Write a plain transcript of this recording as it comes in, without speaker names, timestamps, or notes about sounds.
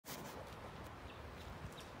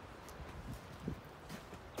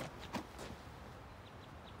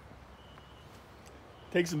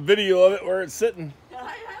Take some video of it where it's sitting.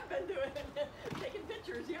 I have been doing it. Taking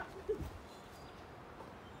pictures, yeah.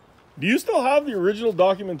 Do you still have the original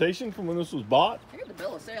documentation from when this was bought? I got the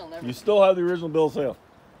bill of sale and everything. You still have the original bill of sale?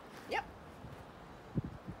 Yep.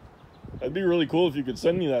 That'd be really cool if you could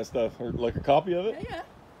send me that stuff, or like a copy of it. Yeah.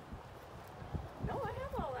 No, I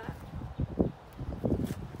have all that.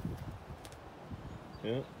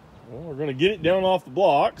 Yeah. Well, we're gonna get it down off the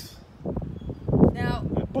blocks. Now,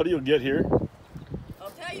 Buddy will get here. I'll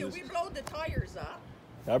tell you, we blowed the tires up.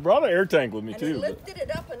 I brought an air tank with me And too. we lifted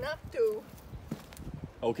it up enough to,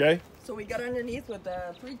 Okay. so we got underneath with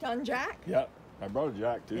the 3-ton jack. Yeah, I brought a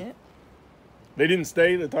jack too. Yeah. They didn't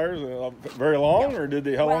stay, the tires, very long, or did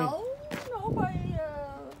they? How long? Well, no,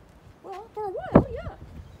 well, for a while, yeah.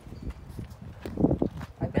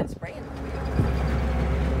 I've been spraying them.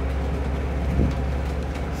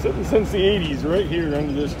 Sitting since the 80s, right here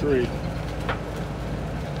under this tree.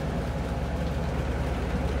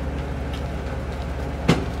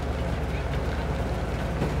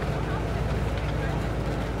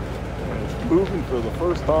 And it's moving for the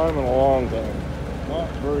first time in a long time. Not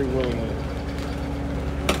very willingly.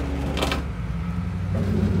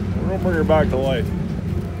 We're gonna bring her back to life.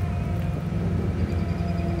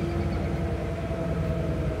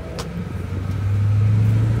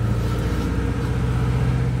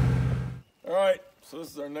 All right, so this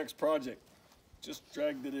is our next project. Just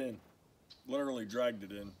dragged it in, literally dragged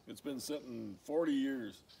it in. It's been sitting 40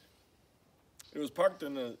 years. It was parked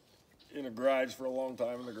in a garage for a long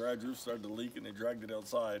time, and the garage roof started to leak, and they dragged it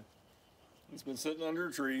outside. It's been sitting under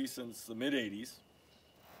a tree since the mid-'80s,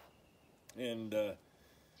 and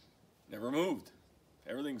never moved.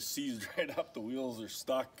 Everything's seized right up. The wheels are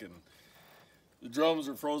stuck, and the drums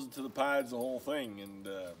are frozen to the pads, the whole thing. And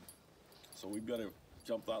so we've got to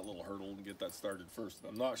jump that little hurdle and get that started first.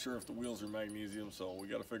 I'm not sure if the wheels are magnesium, so we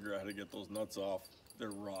got to figure out how to get those nuts off. They're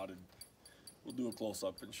rotted. We'll do a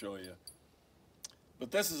close-up and show you. But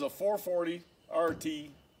this is a 440 RT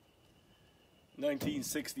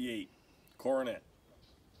 1968 Coronet.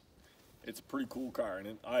 It's a pretty cool car,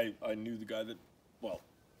 and I knew the guy that, well,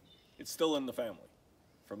 it's still in the family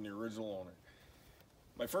from the original owner.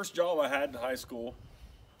 My first job I had in high school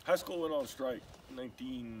went on strike in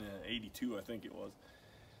 1982, I think it was.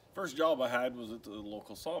 First job I had was at the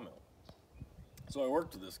local sawmill. So I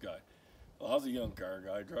worked with this guy. Well, I was a young car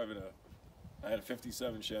guy driving I had a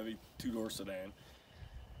 57 Chevy 2-door sedan.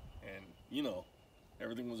 And, you know,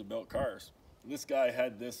 everything was about cars. And this guy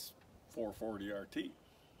had this 440 RT.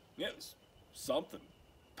 It was something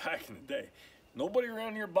back in the day. Nobody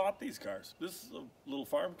around here bought these cars. This is a little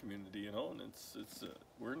farm community, you know, and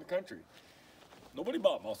we're in the country. Nobody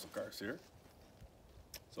bought muscle cars here.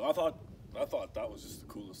 So I thought that was just the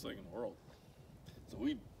coolest thing in the world. So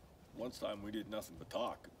one time we did nothing but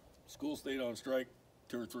talk. School stayed on strike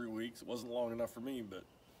 2 or 3 weeks. It wasn't long enough for me, but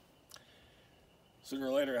sooner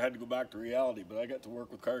or later I had to go back to reality, but I got to work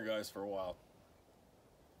with car guys for a while.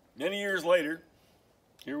 Many years later,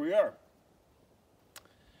 here we are.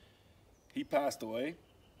 He passed away,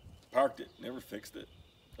 parked it, never fixed it.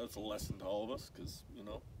 That's a lesson to all of us, because, you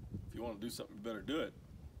know, if you want to do something, you better do it.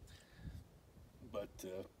 But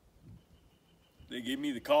they gave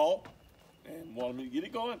me the call and wanted me to get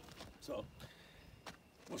it going. So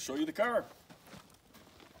we'll show you the car.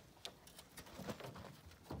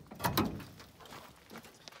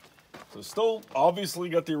 So still obviously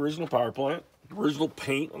got the original power plant, original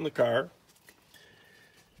paint on the car.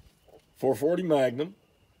 440 Magnum.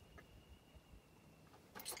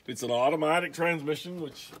 It's an automatic transmission,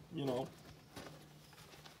 which, you know,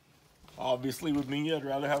 obviously with me, I'd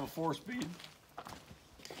rather have a 4-speed.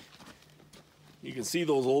 You can see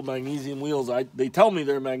those old magnesium wheels. They tell me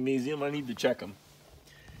they're magnesium. I need to check them,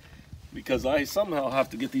 because I somehow have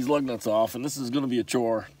to get these lug nuts off, and this is going to be a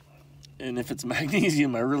chore. And if it's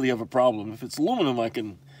magnesium, I really have a problem. If it's aluminum, I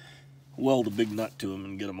can weld a big nut to them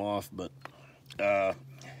and get them off. But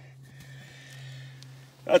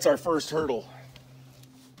that's our first hurdle.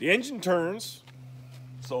 The engine turns,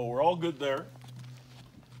 so we're all good there.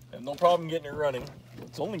 And no problem getting it running.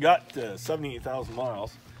 It's only got 78,000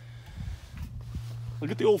 miles. Look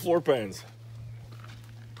at the old floor pans.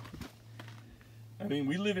 I mean,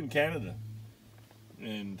 we live in Canada,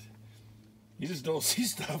 and you just don't see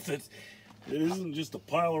stuff that isn't just a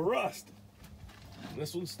pile of rust. And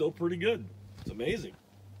this one's still pretty good. It's amazing.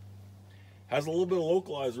 Has a little bit of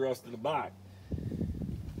localized rust in the back,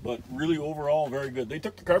 but really overall very good. They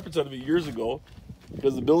took the carpets out of it years ago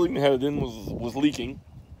because the building they had it in was leaking.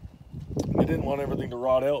 They didn't want everything to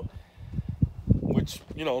rot out, which,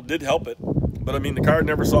 you know, did help it. But I mean, the car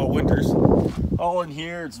never saw winters. All in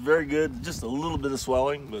here, it's very good. Just a little bit of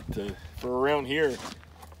swelling, but for around here,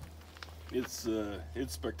 It's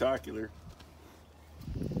spectacular,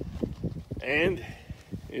 and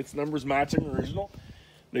its numbers matching original.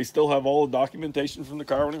 They still have all the documentation from the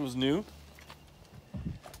car when it was new.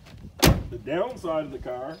 The downside of the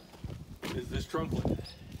car is this trunk lid,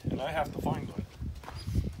 and I have to find one.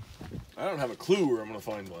 I don't have a clue where I'm going to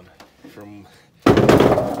find one. From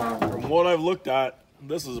what I've looked at,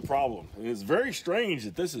 this is a problem. And it's very strange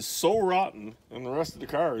that this is so rotten and the rest of the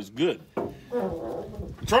car is good.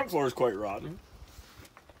 The trunk floor is quite rotten,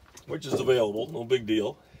 which is available, no big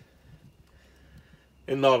deal.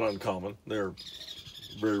 And not uncommon. They're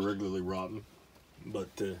very regularly rotten. But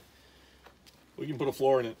we can put a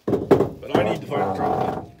floor in it. But I need to find a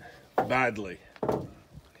trunk lid badly.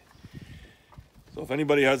 So if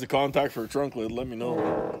anybody has a contact for a trunk lid, let me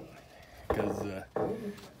know. Because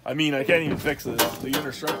I mean, I can't even fix this. The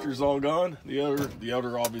inner structure's all gone. The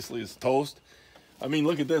outer obviously is toast. I mean,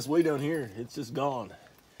 look at this way down here. It's just gone.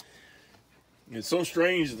 It's so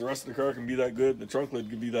strange that the rest of the car can be that good and the trunk lid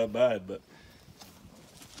can be that bad, but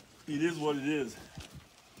it is what it is.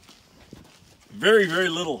 Very, very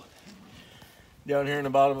little down here in the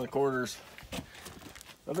bottom of the quarters.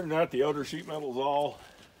 Other than that, the outer sheet metal is all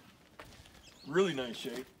really nice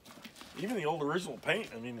shape. Even the old original paint,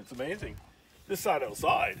 I mean, it's amazing. This side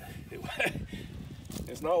outside,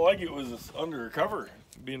 it's not like it was under a cover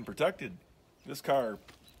being protected. This car,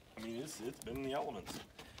 I mean, it's been in the elements.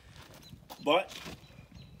 But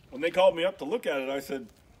when they called me up to look at it, I said,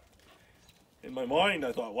 in my mind,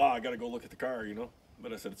 I thought, wow, I got to go look at the car, you know.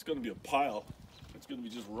 But I said, it's going to be a pile. It's going to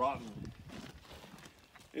be just rotten.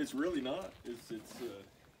 It's really not.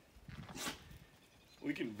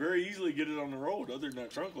 We can very easily get it on the road other than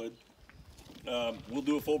that trunk lid. We'll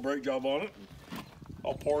do a full brake job on it.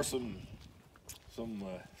 I'll pour some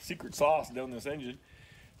secret sauce down this engine.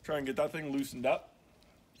 Try and get that thing loosened up.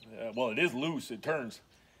 Well, it is loose, it turns.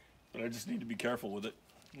 But I just need to be careful with it.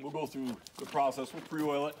 We'll go through the process. We'll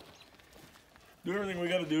pre-oil it. Do everything we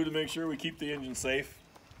got to do to make sure we keep the engine safe.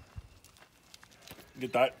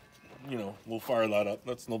 Get that, you know, we'll fire that up.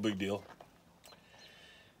 That's no big deal.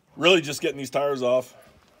 Really just getting these tires off,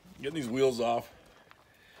 getting these wheels off,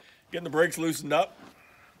 getting the brakes loosened up,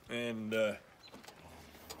 and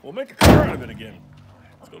we'll make a car out of it again.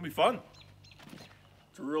 It's going to be fun.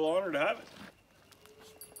 It's a real honor to have it.